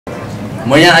म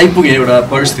यहाँ आइपुगेँ एउटा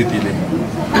परिस्थितिले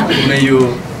कुनै यो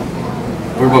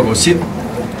पूर्व घोषित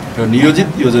र नियोजित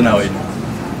योजना होइन,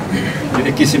 यो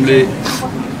एक किसिमले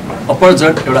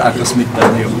अपरझट एउटा आकस्मिकता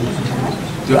नै हो।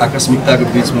 त्यो आकस्मिकताको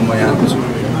बिचमा म यहाँ आएको छु।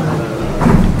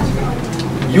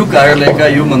 यो कार्यालयका,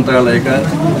 यो मन्त्रालयका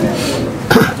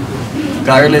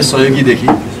कार्यालय सहयोगीदेखि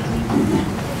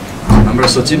हाम्रा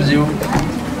सचिवज्यू,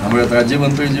 हाम्रा राज्य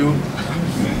मन्त्रीज्यू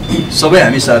सबै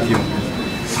हामी साथी हौँ।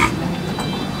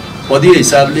 पदीय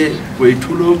हिसाबले कोही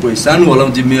ठुलो कोही सानो होला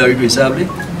जिम्मेवारीको हिसाबले,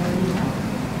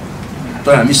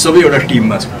 तर हामी सबै एउटा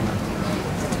टिममा छौँ।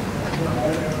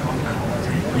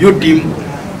 यो टिमलाई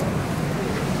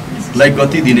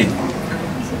गति दिने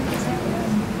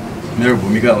मेरो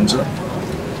भूमिका हुन्छ।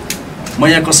 म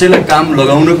यहाँ कसैलाई काम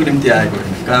लगाउनको निम्ति आएको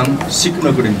होइन, काम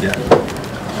सिक्नको निम्ति आएको।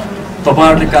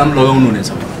 तपाईहरुले काम लगाउनु हुनेछ,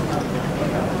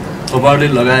 तपाईहरुले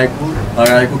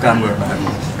लगाएको काम गर्न आएको।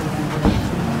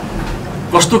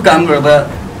 कस्तो काम गर्दा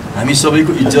हामी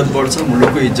सबैको इज्जत बढ्छ,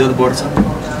 मुलुकको इज्जत बढ्छ।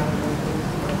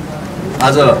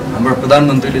 आज हाम्रो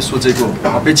प्रधानमन्त्रीले सोचेको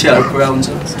अपेक्षाहरू पुरा हुन्छ,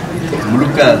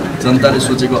 मुलुकका जनताले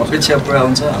सोचेको अपेक्षा पुरा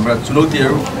हुन्छ। हाम्रा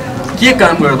चुनौतीहरू के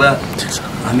काम गर्दा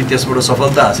हामी त्यसबाट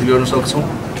सफलता हासिल गर्न सक्छौँ,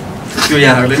 त्यो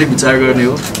यहाँहरूले नै विचार गर्ने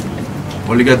हो।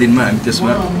 भोलिका दिनमा हामी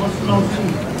त्यसमा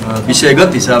विषयगत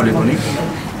हिसाबले पनि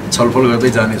छलफल गर्दै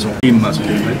जानेछौँ। टिममा छु,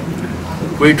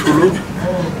 कोही ठुलो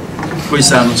कोही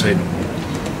सानो छैन।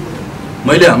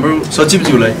 मैले हाम्रो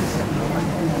सचिवज्यूलाई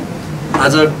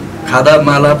आज खादा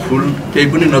माला फुल केही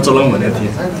पनि नचलाउँ भनेको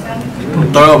थिएँ,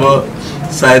 तर अब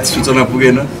सायद सूचना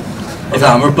पुगेन अथवा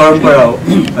हाम्रो परम्परा हो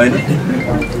होइन,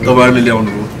 तपाईँहरूले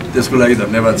ल्याउनु हो, त्यसको लागि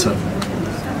धन्यवाद छ।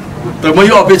 तर म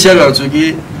यो अपेक्षा गर्छु कि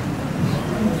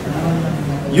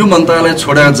यो मन्त्रालय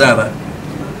छोडेर जाँदा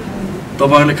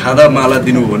तपाईँहरूले खादा माला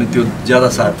दिनुभयो भने त्यो ज्यादा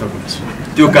सार्थक हुन्छ।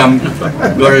 त्यो काम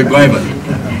गरेर गएँ भने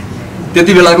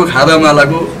त्यति बेलाको खादा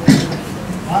मालाको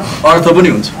अर्थ पनि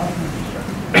हुन्छ।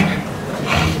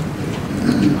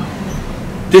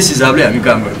 त्यस हिसाबले हामी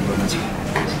काम गर्नुपर्ने छ।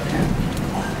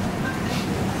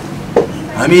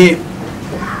 हामी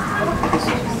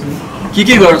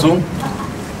के गर्छौँ,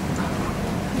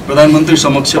 प्रधानमन्त्री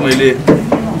समक्ष मैले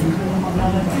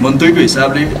मन्त्रीको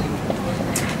हिसाबले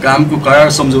कामको करार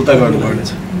सम्झौता गर्नुपर्नेछ।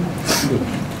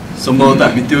 सम्भवतः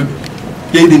हामी त्यो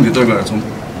केही दिनभित्र गर्छौँ,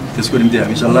 त्यसको निम्ति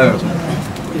हामी सल्लाह गर्छौँ।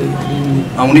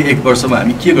 आउने 1 वर्षमा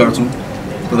हामी के गर्छौँ,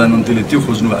 प्रधानमन्त्रीले त्यो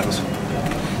खोज्नु भएको छ।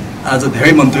 आज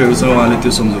धेरै मन्त्रीहरूसँग उहाँले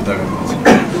त्यो सम्झौता गर्नुहुन्छ।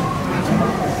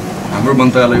 हाम्रो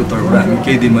मन्त्रालयको तर्फबाट हामी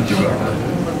केही दिनमा त्यो गर्छौँ।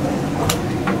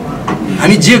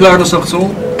 हामी जे गर्न सक्छौँ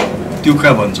त्यो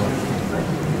कुरा भन्छौँ,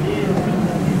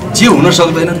 जे हुन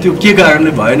सक्दैन त्यो के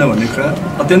कारणले भएन भन्ने कुरा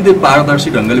अत्यन्तै पारदर्शी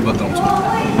ढङ्गले बताउँछौँ।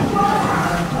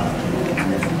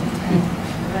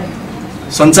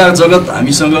 सञ्चार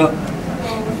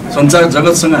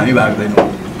जगतसँग हामी भाग्दैनौँ,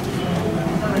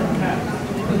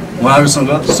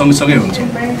 उहाँहरूसँग सँगसँगै हुन्छौँ।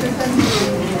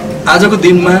 आजको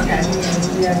दिनमा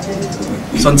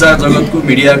सञ्चार जगतको,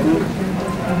 मिडियाको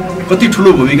कति ठुलो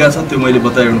भूमिका छ त्यो मैले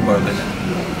बताइरहनु पर्दैन।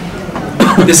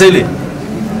 त्यसैले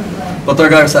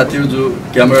पत्रकार साथीहरू जो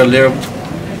क्यामेरा लिएर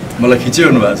मलाई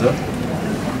खिचिरहनु भएको छ,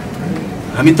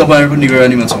 हामी तपाईँहरूको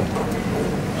निगरानीमा छौँ।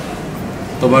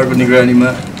 तपाईँहरूको निगरानीमा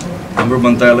हाम्रो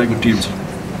मन्त्रालयको टिम छ।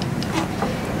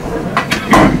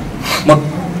 म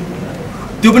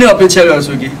त्यो पनि अपेक्षा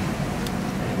गर्छु कि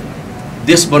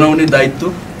देश बनाउने दायित्व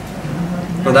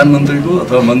प्रधानमन्त्रीको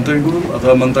अथवा मन्त्रीको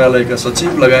अथवा मन्त्रालयका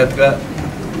सचिव लगायतका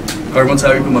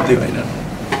कर्मचारीको मात्रै होइन,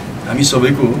 हामी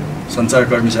सबैको हो,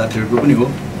 सञ्चारकर्मी साथीहरूको पनि हो।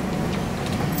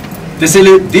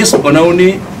 त्यसैले देश बनाउने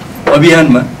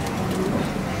अभियानमा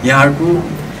यहाँहरूको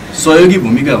सहयोगी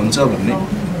भूमिका हुन्छ भन्ने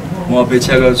म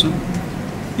अपेक्षा गर्छु।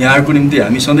 यहाँहरूको निम्ति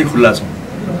हामी सधैँ खुल्ला छौँ,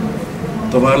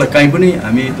 तपाईँहरूलाई कहीँ पनि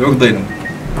हामी रोक्दैनौँ।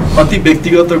 अति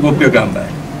व्यक्तिगत र गोप्य काम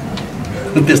बाहेक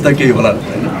त्यस्ता केही होला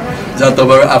होइन, जहाँ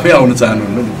तपाईँहरू आफै आउन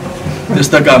चाहनुहुन्न नि,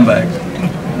 त्यस्ता काम बाहेक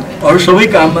अरू सबै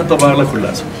काममा तपाईँहरूलाई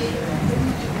खुल्ला छ।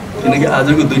 किनकि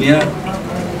आजको दुनियाँ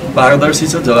पारदर्शी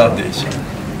छ, जवाबदेही छ।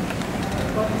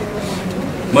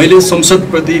 मैले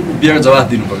संसदप्रति उभिएर जवाफ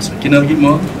दिनुपर्छ, किनकि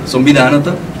म संविधानत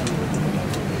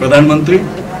प्रधानमन्त्री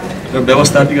र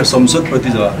व्यवस्थापिका संसदप्रति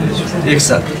जवाफदेही छु।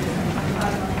 एकसाथ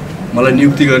मलाई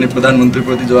नियुक्ति गर्ने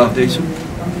प्रधानमन्त्रीप्रति जवाफदेही छु,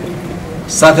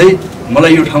 साथै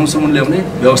मलाई यो ठाउँसम्म ल्याउने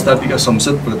व्यवस्थापिका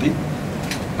संसदप्रति,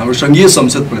 हाम्रो सङ्घीय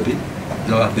संसदप्रति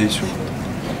जवाफदेही छु।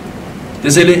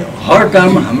 त्यसैले हर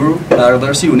काम हाम्रो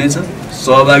पारदर्शी हुनेछ,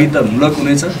 सहभागितामूलक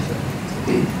हुनेछ,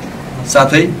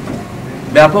 साथै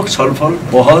व्यापक छलफल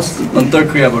बहस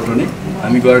अन्तर्क्रियाबाट नै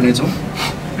हामी गर्नेछौँ।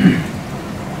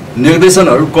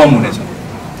 निर्देशनहरू कम हुनेछ।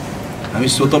 हामी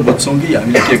स्वतः बुझ्छौँ कि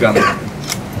हामीले के काम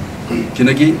गर्छौँ।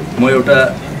 किनकि म एउटा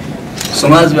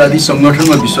समाजवादी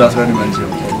सङ्गठनमा विश्वास गर्ने मान्छे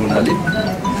भएको हुनाले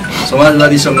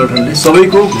समाजवादी सङ्गठनले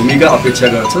सबैको भूमिका अपेक्षा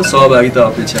गर्छ, सहभागिता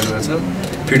अपेक्षा गर्छ,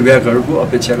 फिडब्याकहरूको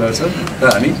अपेक्षा गर्छ र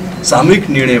हामी सामूहिक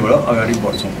निर्णयबाट अगाडि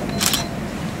बढ्छौँ।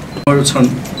 छन्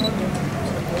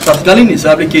तत्कालीन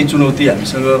हिसाबले केही चुनौती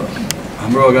हामीसँग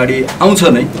हाम्रो अगाडि आउँछ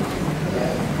नै।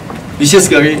 विशेष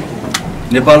गरी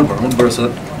नेपाल भ्रमण वर्ष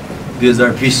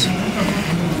 2020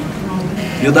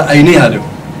 यो त आइ नै हाल्यो।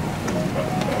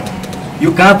 यो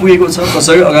कहाँ पुगेको छ,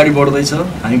 कसरी अगाडि बढ्दैछ,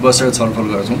 हामी बसेर छलफल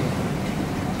गर्छौँ।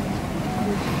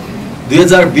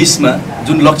 2020 मा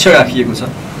जुन लक्ष्य राखिएको छ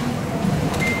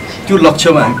त्यो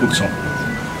लक्ष्यमा हामी पुग्छौँ।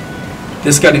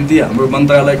 त्यसका निम्ति हाम्रो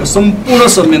मन्त्रालयका सम्पूर्ण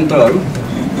संयन्त्रहरू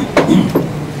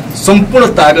सम्पूर्ण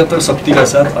ताकत र शक्तिका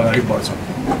साथ अगाडि बढ्छौँ।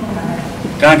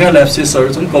 कहाँ कहाँ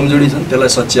ल्याप्सेसहरू छन्, कमजोरी छन्, त्यसलाई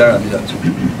सच्याएर हामी जान्छौँ।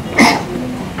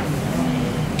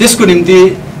 त्यसको निम्ति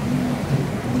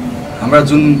हाम्रा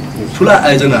जुन ठुला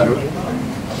आयोजनाहरू,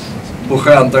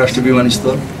 पोखरा अन्तर्राष्ट्रिय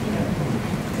विमानस्थल,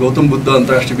 गौतम बुद्ध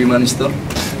अन्तर्राष्ट्रिय विमानस्थल,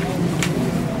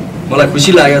 मलाई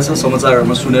खुसी लागेको छ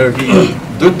समाचारहरूमा सुनेर कि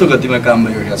द्रुत गतिमा काम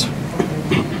भइरहेको छ।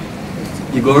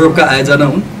 यी गौरवका आयोजना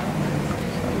हुन्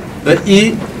र यी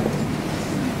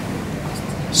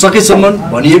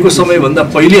सकेसम्म भनिएको समयभन्दा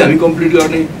पहिले हामी कम्प्लिट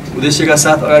गर्ने उद्देश्यका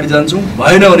साथ अगाडि जान्छौँ।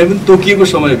 भएन भने पनि तोकिएको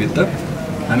समयभित्र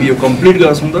हामी यो कम्प्लिट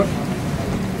गर्छौँ र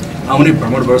आउने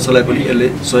भ्रमण वर्षलाई पनि यसले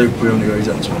सहयोग पुर्याउने गरी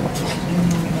जान्छौँ।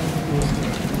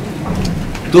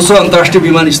 दोस्रो अन्तर्राष्ट्रिय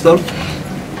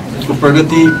विमानस्थलको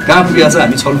प्रगति कहाँ पुगेको छ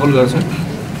हामी छलफल गर्छौँ।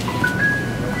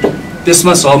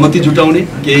 त्यसमा सहमति जुटाउने,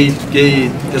 केही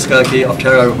त्यसका केही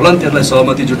अप्ठ्याराहरू होलान्, त्यसलाई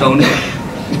सहमति जुटाउने,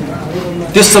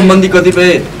 त्यस सम्बन्धी कतिपय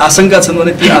आशंका छन्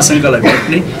भने ती आशंकालाई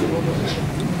भेट्ने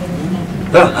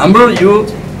र हाम्रो यो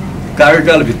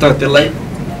कार्यकालभित्र त्यसलाई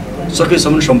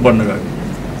सकेसम्म सम्पन्न गर्ने।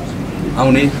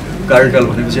 आउने कार्यकाल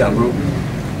भनेपछि हाम्रो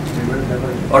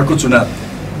अर्को चुनाव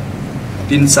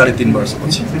 3-3.5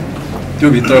 वर्षपछि, त्यो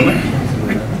भित्रमा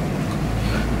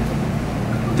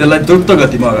त्यसलाई द्रुत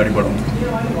गतिमा अगाडि बढाउनु।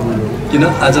 किन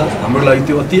आज हाम्रो लागि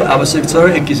त्यो अति आवश्यक छ र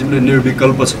एक किसिमले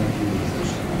निर्विकल्प छ।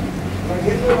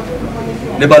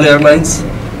 नेपाल एयरलाइन्स,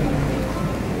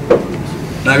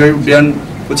 नागरिक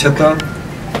उड्डयनको क्षेत्र,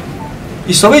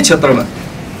 यी सबै क्षेत्रमा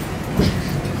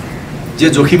जे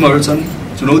जोखिमहरू छन्,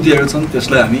 चुनौतीहरू छन्,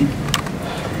 त्यसलाई हामी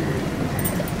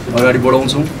अगाडि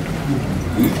बढाउँछौँ।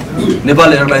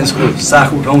 नेपाल एयरलाइन्सको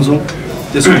साख उठाउँछौँ,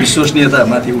 त्यसको विश्वसनीयता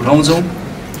माथि उठाउँछौँ।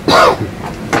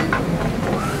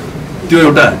 त्यो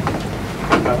एउटा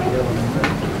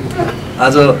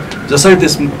आज जसरी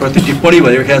त्यसप्रति टिप्पणी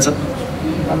भइरहेको छ,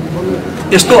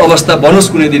 यस्तो अवस्था बनोस्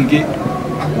कुनै दिन कि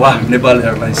वाह नेपाल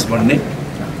एयरलाइन्स भन्ने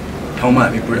ठाउँमा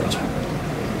हामी पुर्याउँछौँ।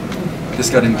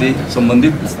 त्यसका निम्ति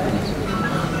सम्बन्धित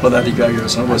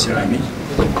पदाधिकारीहरूसँग बसेर हामी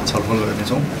छलफल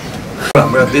गर्नेछौँ।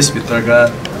 हाम्रा देशभित्रका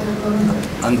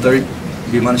आन्तरिक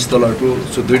विमानस्थलहरूको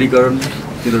सुदृढीकरण,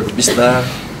 तिनीहरूको विस्तार,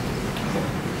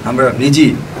 हाम्रा निजी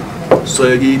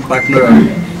सहयोगी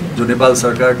पार्टनरहरू जो नेपाल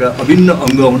सरकारका अभिन्न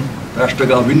अङ्ग हुन्,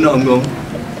 राष्ट्रका अभिन्न अङ्ग हुन्,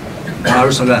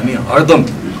 उहाँहरूसँग हामी हरदम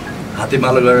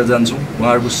हातेमालो गरेर जान्छौँ।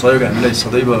 उहाँहरूको सहयोग हामीलाई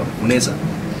सदैव हुनेछ।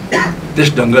 त्यस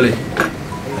ढङ्गले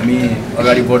हामी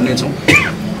अगाडि बढ्नेछौँ।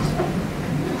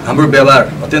 हाम्रो व्यवहार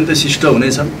अत्यन्तै शिष्ट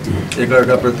हुनेछ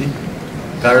एकअर्काप्रति।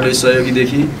 कार्यालय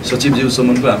सहयोगीदेखि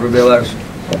सचिवज्यूसम्मको हाम्रो व्यवहार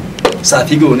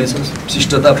साथीको हुनेछ।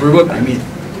 शिष्टतापूर्वक हामी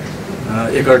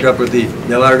एकअर्काप्रति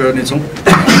व्यवहार गर्नेछौँ।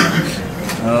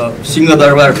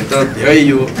 सिंहदरबारभित्र धेरै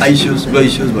यो आइस्युज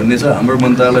गइस्युज भन्ने छ, हाम्रो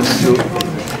मन्त्रालयमा त्यो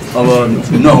अब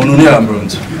नहुनु नै राम्रो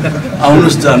हुन्छ।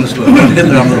 आउनुहोस् जानुहोस् भन्ने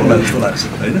राम्रो होला जस्तो लाग्छ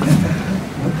होइन।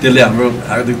 त्यसले हाम्रो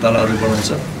हार्दिकतालाई अगाडि बढाउँछ।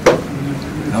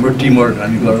 हाम्रो टिमवर्क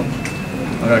हामी गरौँ,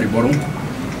 अगाडि बढौँ।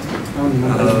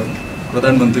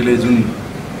 प्रधानमन्त्रीले जुन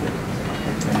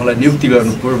मलाई नियुक्ति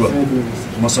गर्नु पूर्व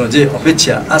मसँग जे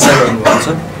अपेक्षा आशा गर्नुभएको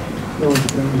छ,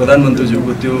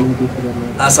 प्रधानमन्त्रीज्यूको त्यो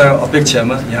आशा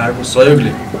अपेक्षामा यहाँहरूको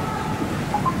सहयोगले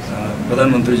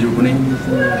प्रधानमन्त्रीज्यू पनि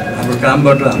हाम्रो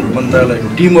कामबाट, हाम्रो मन्त्रालयको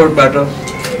टिमवर्कबाट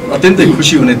अत्यन्तै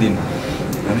खुसी हुने दिन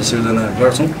हामी सिर्जना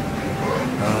गर्छौँ।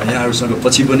 यहाँहरूसँग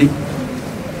पछि पनि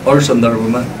अरू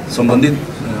सन्दर्भमा सम्बन्धित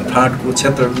फाँटको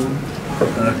क्षेत्रको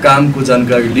कामको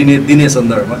जानकारी दिने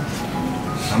सन्दर्भमा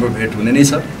हाम्रो भेट हुने नै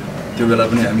छ। त्यो बेला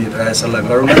पनि हामी राय सल्लाह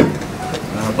गरौँ।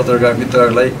 पत्रकार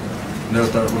मित्रहरूलाई मेरो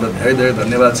तर्फबाट धेरै धेरै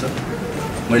धन्यवाद छ।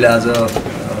 मैले आज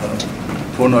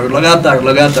फोनहरू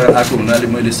लगातार आएको हुनाले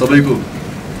मैले सबैको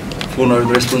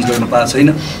फोनहरूको रेस्पोन्स गर्न पाएको छैन।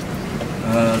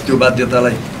 त्यो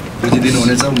बाध्यतालाई बुझिदिनु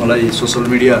हुनेछ। मलाई सोसल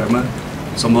मिडियाहरूमा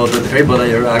सम्भवतः धेरै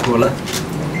बधाईहरू आएको होला।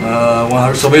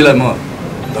 उहाँहरू सबैलाई म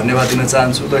धन्यवाद दिन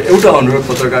चाहन्छु। र एउटा अनुरोध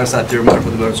पत्रकार साथीहरू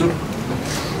मार्फत गर्छु,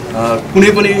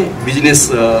 कुनै पनि बिजनेस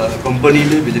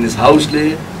कम्पनीले, बिजनेस हाउसले,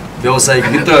 व्यावसायिक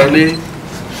मित्रहरूले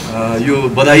यो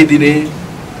बधाई दिने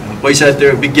पैसा त्यो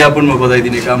विज्ञापनमा बधाई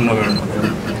दिने काम नगर्नु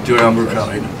त्यो राम्रो कुरा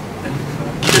होइन।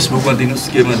 फेसबुकमा दिनुहोस्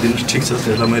केमा दिनुहोस् ठिक छ,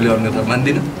 त्यसलाई मैले अन्यथा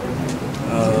मान्दिनँ।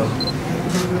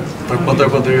 तर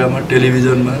पत्रिकामा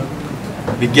टेलिभिजनमा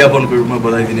विज्ञापनको रूपमा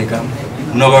बधाई दिने काम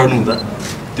नगर्नु हुँदा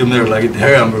त्यो मेरो लागि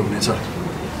धेरै राम्रो हुनेछ।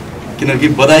 किनकि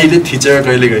बधाईले थिचेर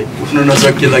कहिलेकाहीँ उठ्न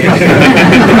नसकिएला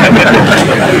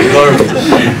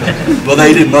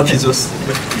बधाईले नथिचोस्,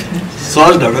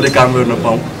 सहज ढङ्गले काम गर्न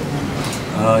पाऊँ,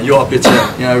 यो अपेक्षा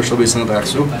यहाँहरू सबैसँग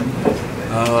राख्छु।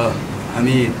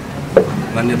 हामी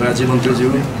मान्य राज्यमन्त्रीज्यू,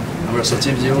 हाम्रा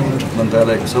सचिवज्यू,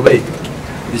 मन्त्रालयका सबै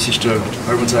विशिष्ट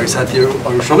कर्मचारी साथीहरू,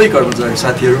 अरू सबै कर्मचारी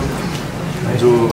साथीहरू जो